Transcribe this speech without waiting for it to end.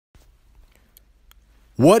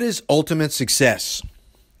What is ultimate success?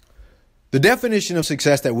 The definition of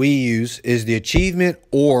success that we use is the achievement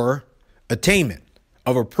or attainment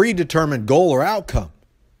of a predetermined goal or outcome,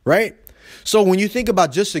 right? So when you think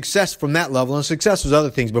about just success from that level, and success was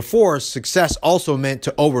other things before, success also meant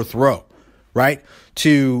to overthrow, right?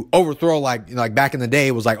 To overthrow, like back in the day,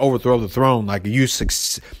 it was like overthrow the throne. Like you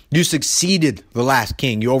succeeded the last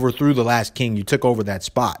king. You overthrew the last king. You took over that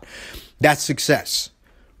spot. That's success,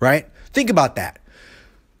 right? Think about that.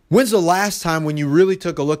 When's the last time when you really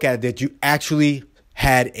took a look at it that you actually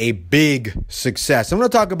had a big success? I'm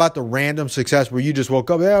going to talk about the random success where you just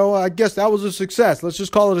woke up. Yeah, well, I guess that was a success. Let's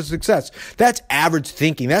just call it a success. That's average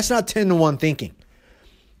thinking. That's not 10-to-1 thinking.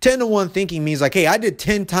 10-to-1 thinking means like, hey, I did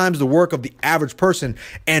 10 times the work of the average person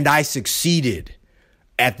and I succeeded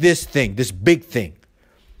at this thing, this big thing.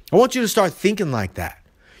 I want you to start thinking like that.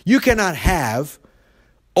 You cannot have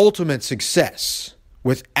ultimate success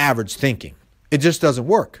with average thinking. It just doesn't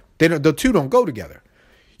work. The two don't go together.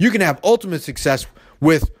 You can have ultimate success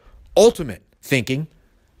with ultimate thinking,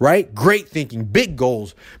 right? Great thinking, big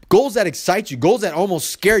goals, goals that excite you, goals that almost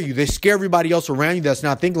scare you. They scare everybody else around you that's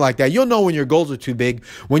not thinking like that. You'll know when your goals are too big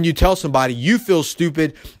when you tell somebody you feel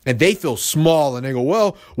stupid and they feel small and they go,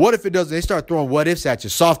 well, what if it doesn't? They start throwing what ifs at you,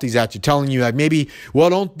 softies at you, telling you like maybe, well,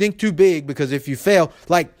 don't think too big because if you fail,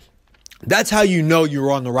 like, that's how you know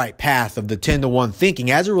you're on the right path of the 10-to-1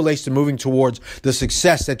 thinking as it relates to moving towards the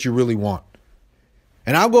success that you really want.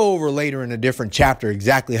 And I'll go over later in a different chapter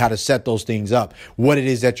exactly how to set those things up, what it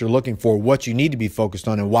is that you're looking for, what you need to be focused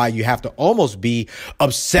on, and why you have to almost be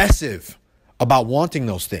obsessive about wanting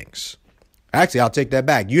those things. Actually, I'll take that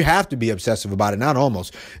back. You have to be obsessive about it, not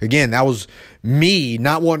almost. Again, that was me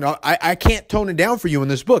not wanting. I can't tone it down for you in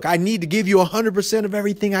this book. I need to give you 100% of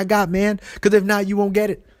everything I got, man, because if not, you won't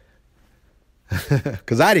get it.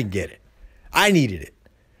 Because I didn't get it. I needed it,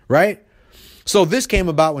 right? So this came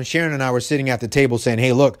about when Sharon and I were sitting at the table saying,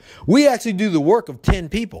 hey, look, we actually do the work of 10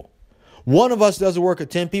 people. One of us does the work of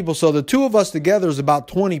 10 people. So the two of us together is about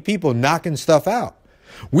 20 people knocking stuff out.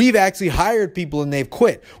 We've actually hired people and they've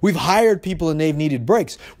quit. We've hired people and they've needed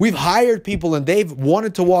breaks. We've hired people and they've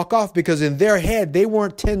wanted to walk off because in their head, they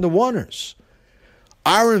weren't 10-to-1ers.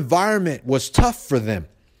 Our environment was tough for them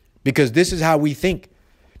because this is how we think.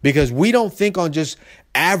 Because we don't think on just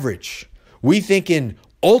average. We think in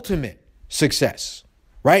ultimate success,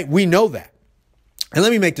 right? We know that. And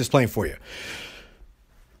let me make this plain for you.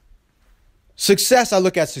 Success, I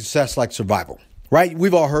look at success like survival, right?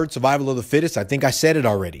 We've all heard survival of the fittest. I think I said it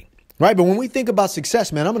already, right? But when we think about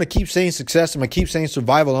success, man, I'm going to keep saying success. I'm going to keep saying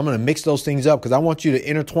survival. I'm going to mix those things up because I want you to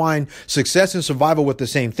intertwine success and survival with the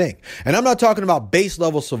same thing. And I'm not talking about base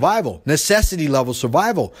level survival, necessity level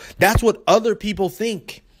survival. That's what other people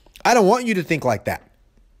think. I don't want you to think like that.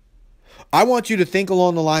 I want you to think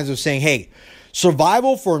along the lines of saying, hey,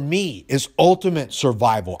 survival for me is ultimate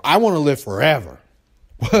survival. I want to live forever.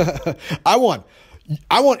 I want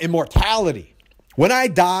immortality. When I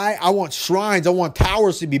die, I want shrines. I want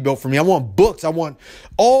towers to be built for me. I want books. I want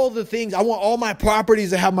all the things. I want all my properties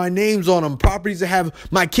to have my names on them, properties that have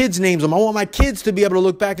my kids' names on them. I want my kids to be able to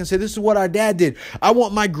look back and say, this is what our dad did. I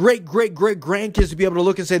want my great-great-great-grandkids to be able to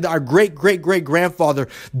look and say that our great-great-great-grandfather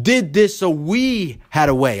did this so we had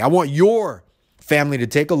a way. I want your family to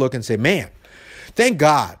take a look and say, man, thank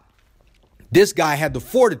God this guy had the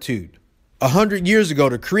fortitude 100 years ago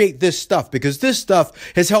to create this stuff because this stuff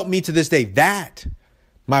has helped me to this day. That,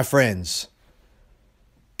 my friends,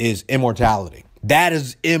 is immortality. That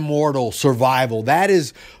is immortal survival. That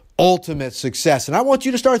is ultimate success. And I want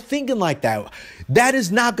you to start thinking like that. That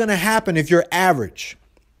is not going to happen if you're average.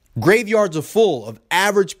 Graveyards are full of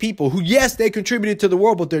average people who, yes, they contributed to the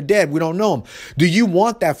world, but they're dead. We don't know them. Do you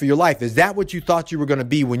want that for your life? Is that what you thought you were going to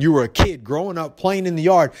be when you were a kid growing up playing in the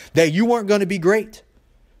yard, that you weren't going to be great?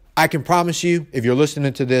 I can promise you, if you're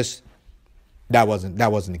listening to this, that wasn't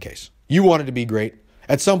the case. You wanted to be great.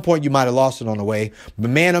 At some point, you might have lost it on the way. But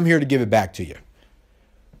man, I'm here to give it back to you.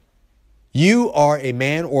 You are a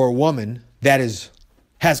man or a woman that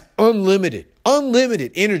has unlimited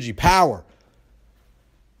energy, power.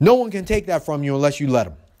 No one can take that from you unless you let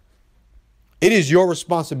them. It is your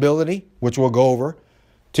responsibility, which we'll go over,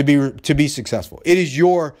 to be successful. It is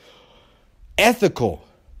your ethical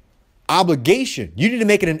obligation. You need to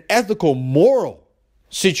make it an ethical, moral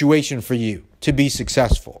situation for you to be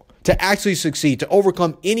successful, to actually succeed, to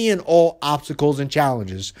overcome any and all obstacles and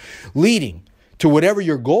challenges leading to whatever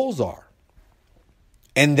your goals are.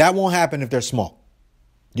 And that won't happen if they're small.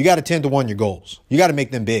 You got to 10-to-1 your goals. You got to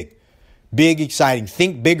make them big, exciting.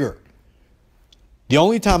 Think bigger. The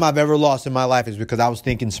only time I've ever lost in my life is because I was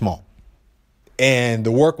thinking small. And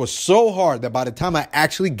the work was so hard that by the time I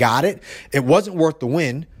actually got it, it wasn't worth the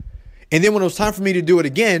win. And then when it was time for me to do it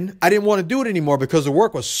again, I didn't want to do it anymore because the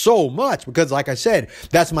work was so much. Because like I said,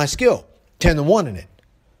 that's my skill, 10 to 1 in it.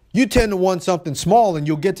 You 10 to 1 something small and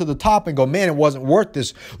you'll get to the top and go, man, it wasn't worth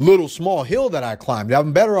this little small hill that I climbed.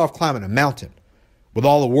 I'm better off climbing a mountain with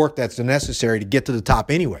all the work that's necessary to get to the top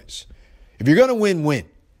anyways. If you're going to win, win.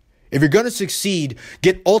 If you're going to succeed,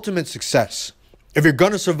 get ultimate success. If you're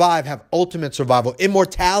going to survive, have ultimate survival,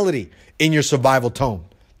 immortality in your survival tone.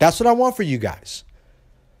 That's what I want for you guys.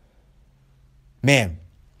 Man,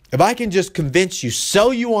 if I can just convince you,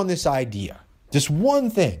 sell you on this idea, just one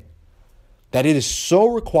thing, that it is so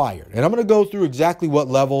required. And I'm going to go through exactly what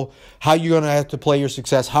level, how you're going to have to play your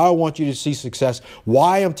success, how I want you to see success,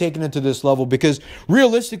 why I'm taking it to this level. Because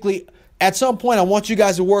realistically, at some point, I want you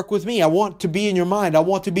guys to work with me. I want to be in your mind. I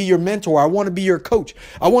want to be your mentor. I want to be your coach.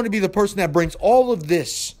 I want to be the person that brings all of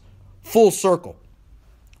this full circle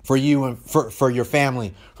for you and for your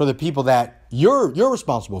family, for the people that you're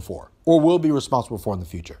responsible for or will be responsible for in the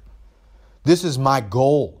future. This is my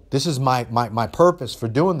goal. This is my purpose for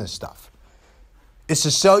doing this stuff. It's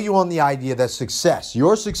to sell you on the idea that success,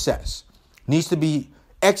 your success, needs to be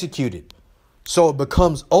executed so it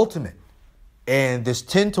becomes ultimate. And this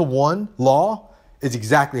 10 to 1 law is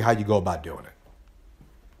exactly how you go about doing it.